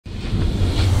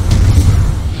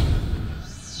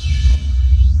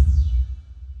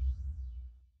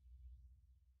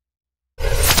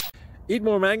Eat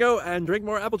more mango and drink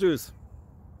more apple juice.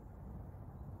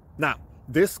 Now,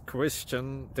 this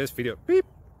video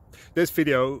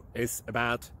is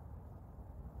about...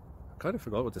 I kind of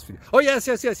forgot what this video... Oh, yes.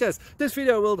 This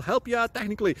video will help you out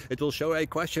technically. It will show a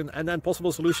question and then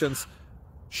possible solutions.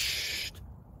 Shh.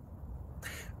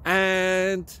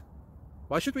 And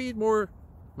why should we eat more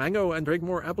mango and drink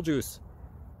more apple juice?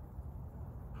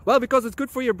 Well, because it's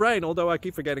good for your brain, although I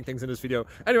keep forgetting things in this video.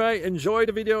 Anyway, enjoy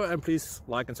the video and please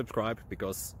like and subscribe,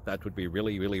 because that would be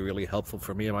really helpful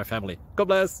for me and my family. God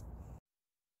bless!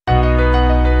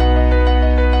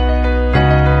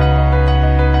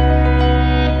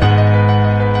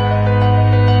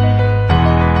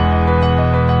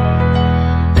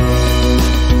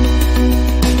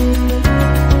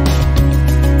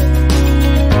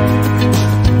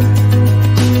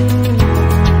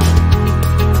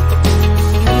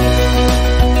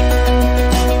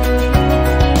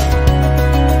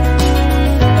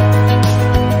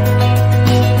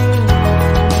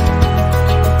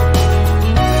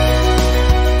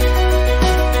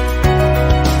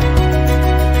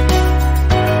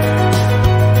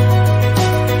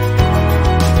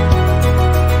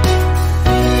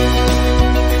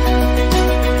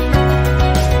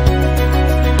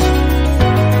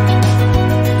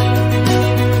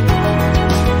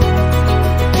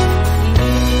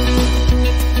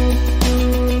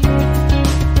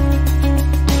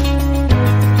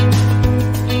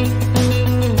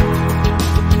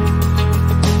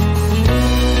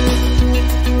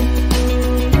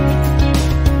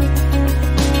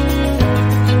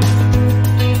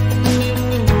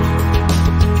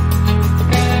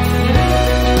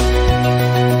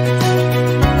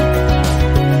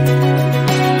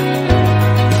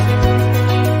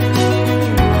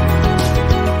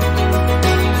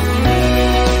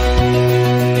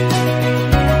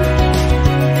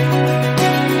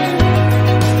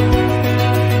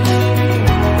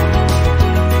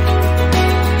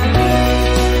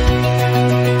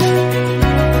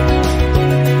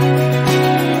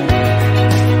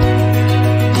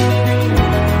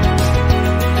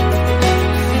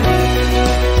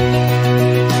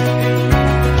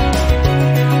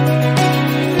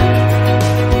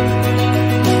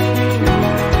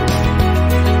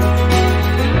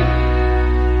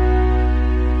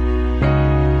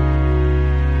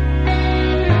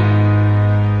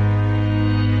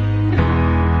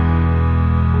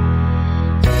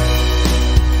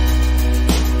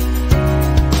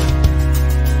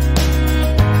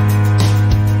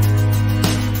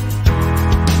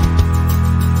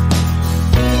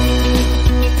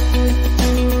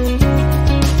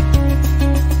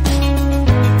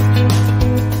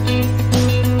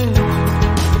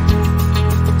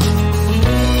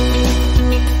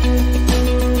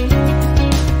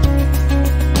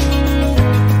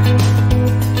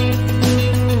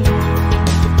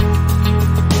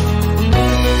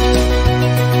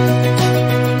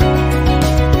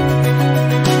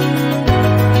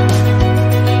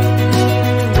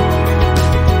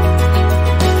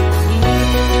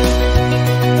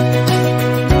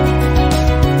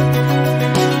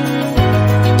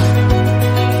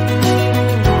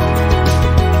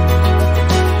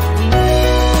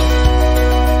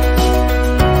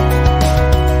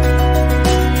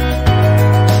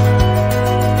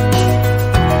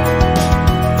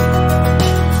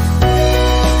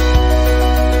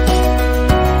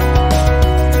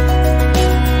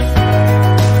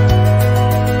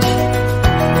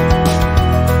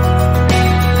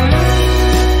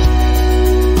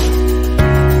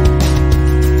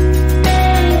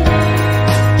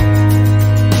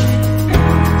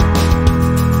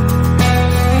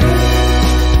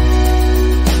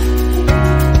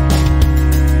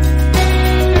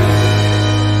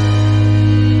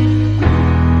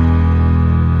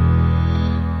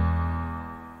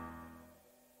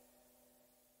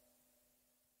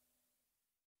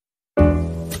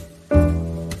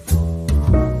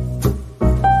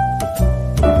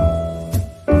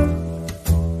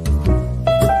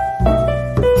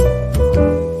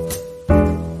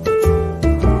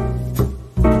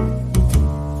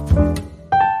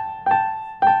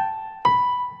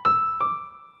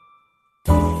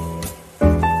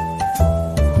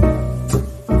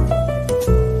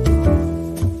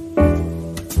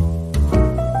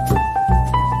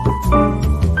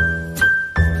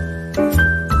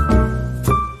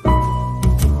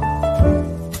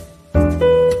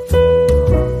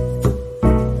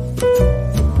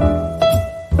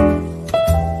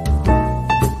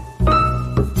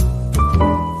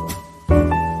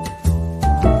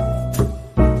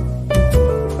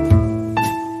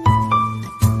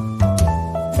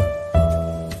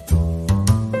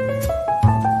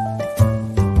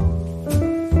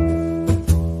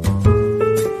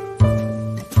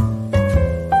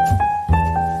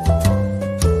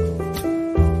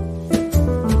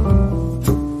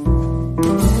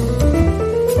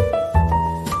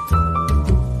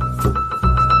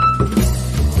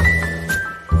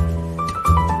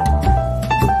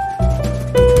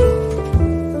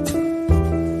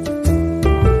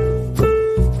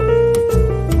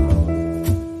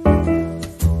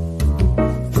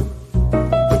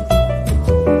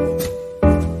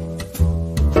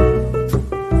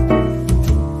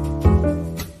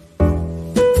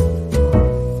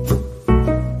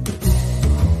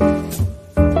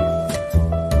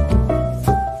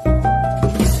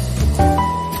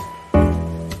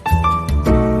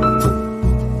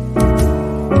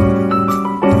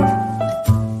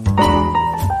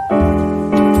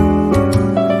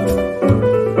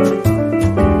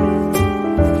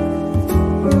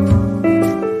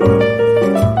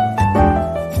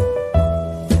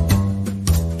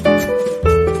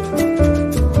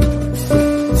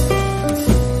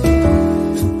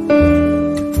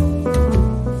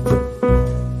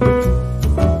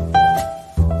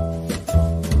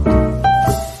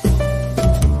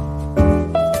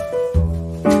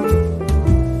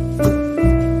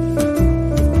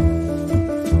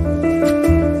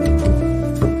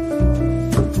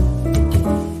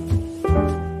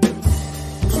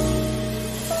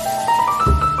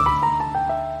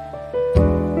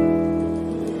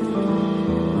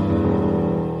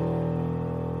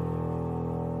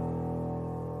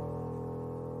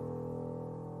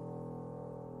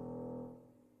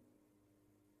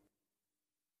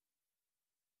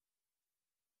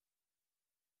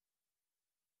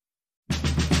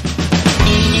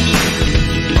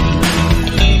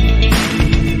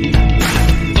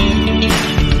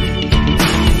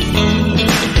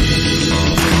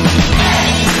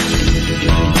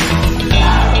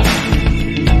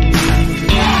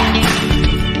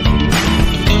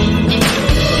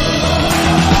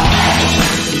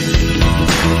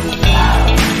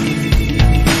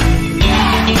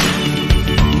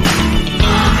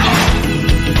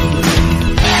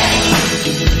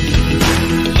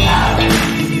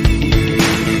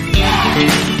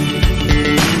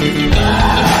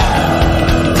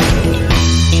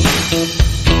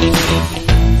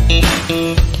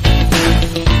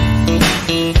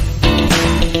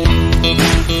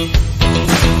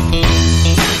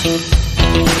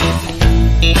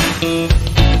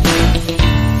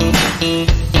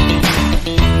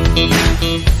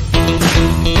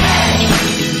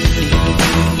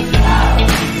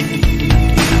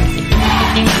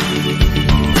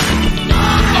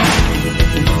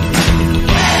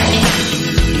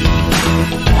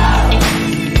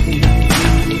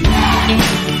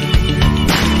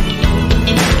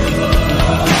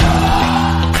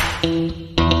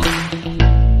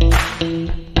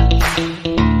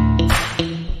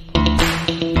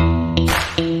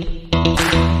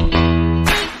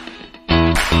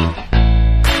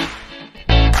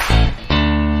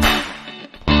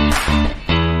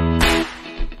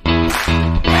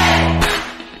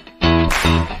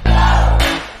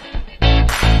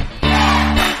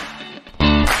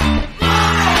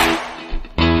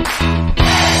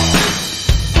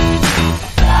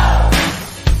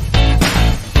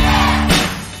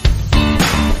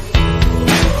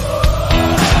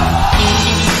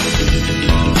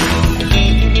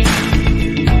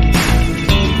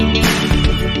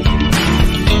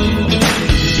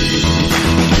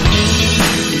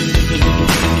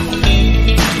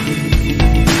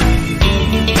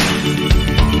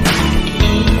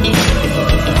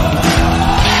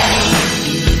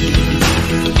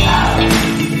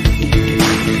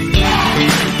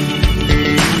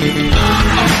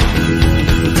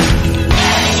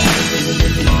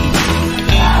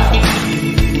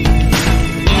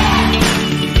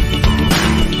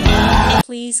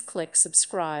 please click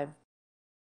subscribe.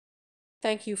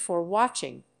 Thank you for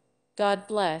watching. God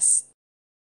bless.